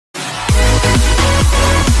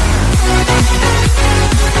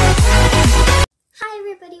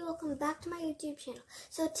back to my YouTube channel.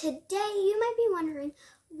 So today you might be wondering,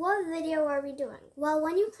 what video are we doing? Well,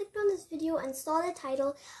 when you clicked on this video and saw the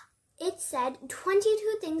title, it said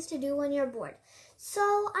 22 things to do when you're bored. So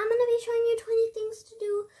I'm going to be showing you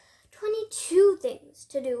 22 things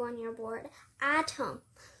to do when you're bored at home.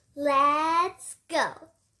 Let's go.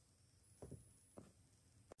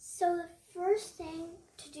 So the first thing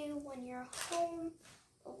to do when you're home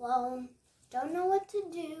alone, don't know what to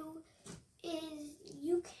do, is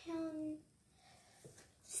you can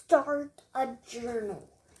start a journal.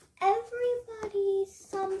 Everybody,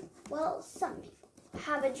 some people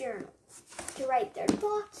have a journal to write their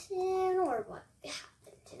thoughts in or what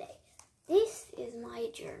happened today. This is my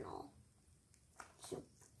journal.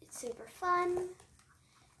 It's super fun,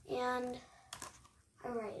 and I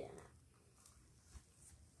write in it.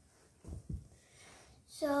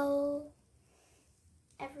 So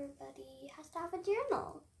everybody has to have a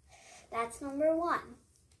journal. That's number 1.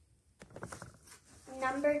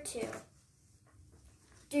 Number 2,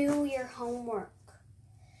 do your homework.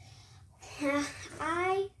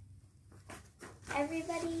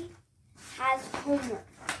 Everybody has homework.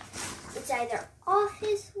 It's either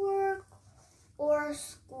office work or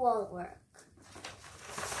school work.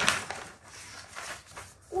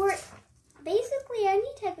 Or basically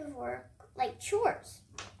any type of work, like chores.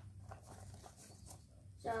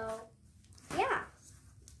 So, yeah,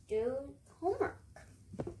 do homework.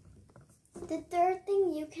 The third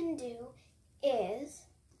thing you can do is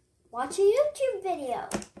watch a YouTube video.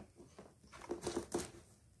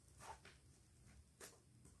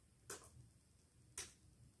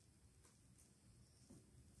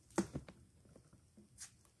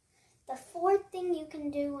 The fourth thing you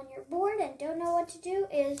can do when you're bored and don't know what to do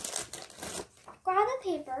is grab a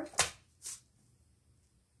paper.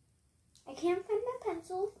 I can't find my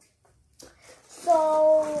pencil,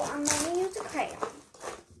 so I'm going to use a crayon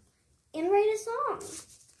and write a song.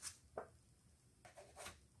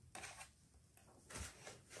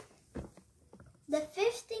 The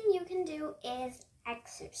fifth thing you can do is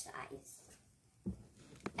exercise.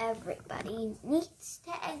 Everybody needs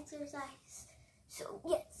to exercise, so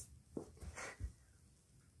yes.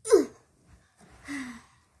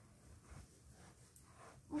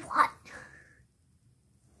 1,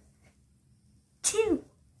 2.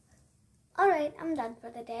 All right, I'm done for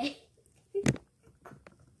the day.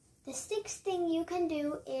 The sixth thing you can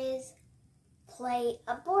do is play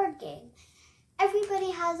a board game.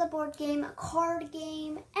 Everybody has a board game, a card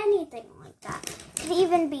game, anything like that. It could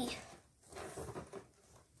even be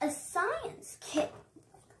a science kit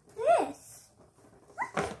like this.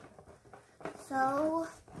 So,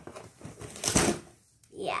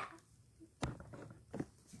 yeah.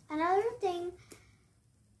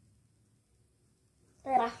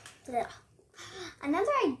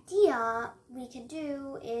 Another idea we could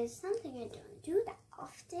do is something I don't do that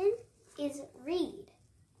often is read.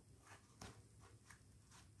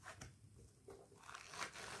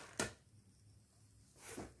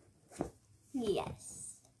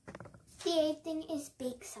 Yes. The 8th thing is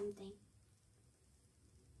bake something.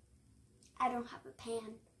 I don't have a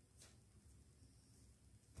pan.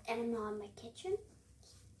 And I'm not in my kitchen.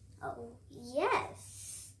 Oh, yes.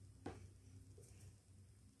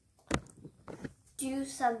 Do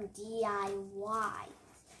some DIY.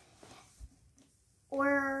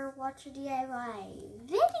 Or watch a DIY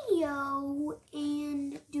video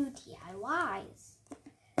and do DIYs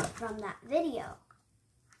from that video.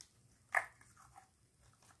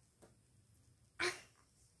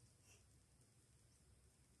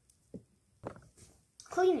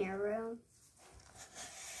 Clean your room.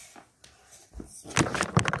 Let's see.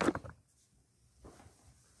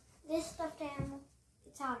 This stuffed animal,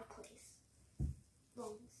 it's out of place.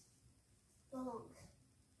 Belongs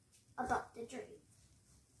above the tree.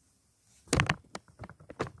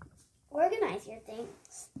 Organize your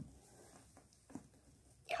things.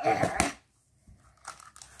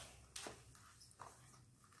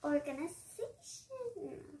 Organization.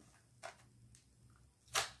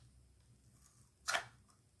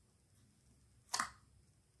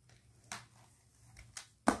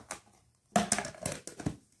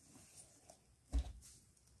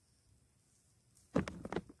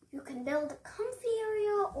 You can build a comfy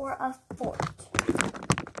area or a fort.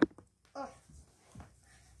 Comfy.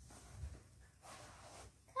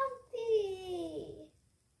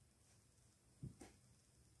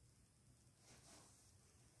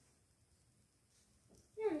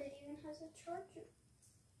 And it even has a charger.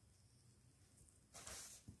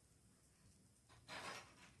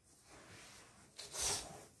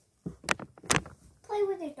 Play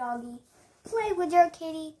with your doggy. Play with your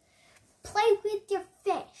kitty. Play with your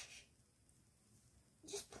fish.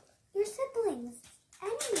 your siblings,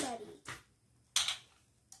 anybody.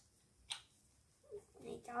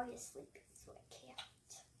 My dog is sleeping, so I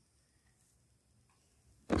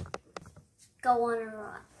can't go on a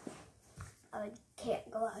run. I can't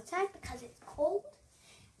go outside because it's cold.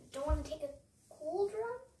 I don't want to take a cold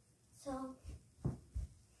run, so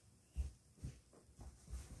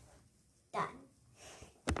done.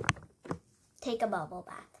 Take a bubble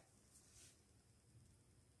bath.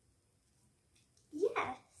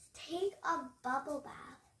 Yes, take a bubble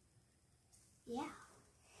bath. Yeah.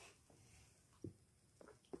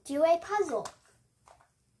 Do a puzzle.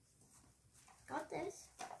 Got this.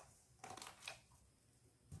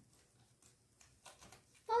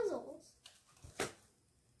 Puzzles.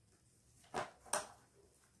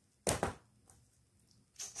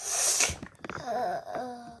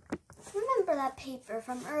 Remember that paper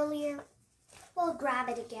from earlier? Well, grab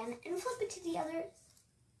it again and flip it to the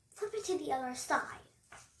other side.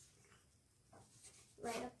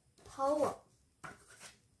 Write a poem.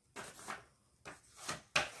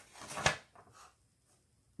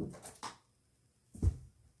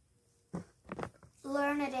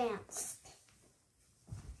 Learn a dance.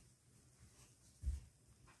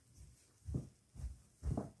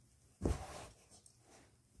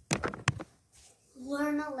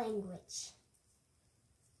 Learn a language.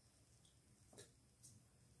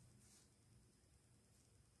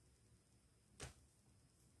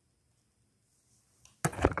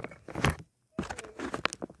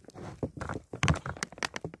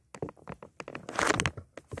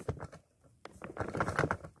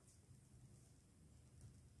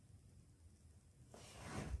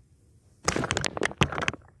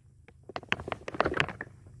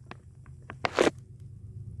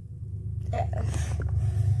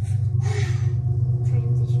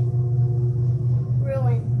 Transition.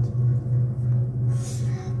 Ruined.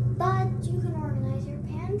 But you can organize your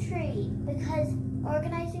pantry because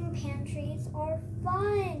organizing pantries are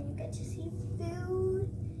fun. You get to see food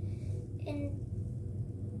and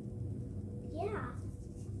yeah.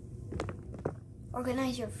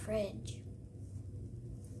 Organize your fridge.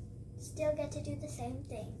 Still get to do the same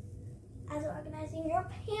thing as organizing your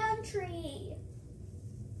pantry.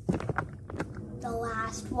 The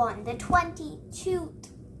last one, the 22nd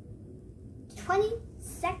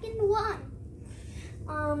one.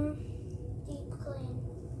 Deep clean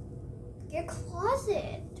your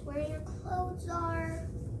closet where your clothes are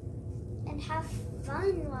and have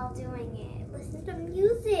fun while doing it. Listen to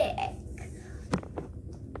music.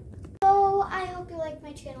 So I hope you like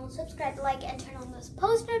my channel. Subscribe, like, and turn on those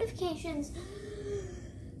post notifications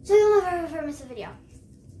so you'll never miss a video.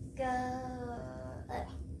 Go.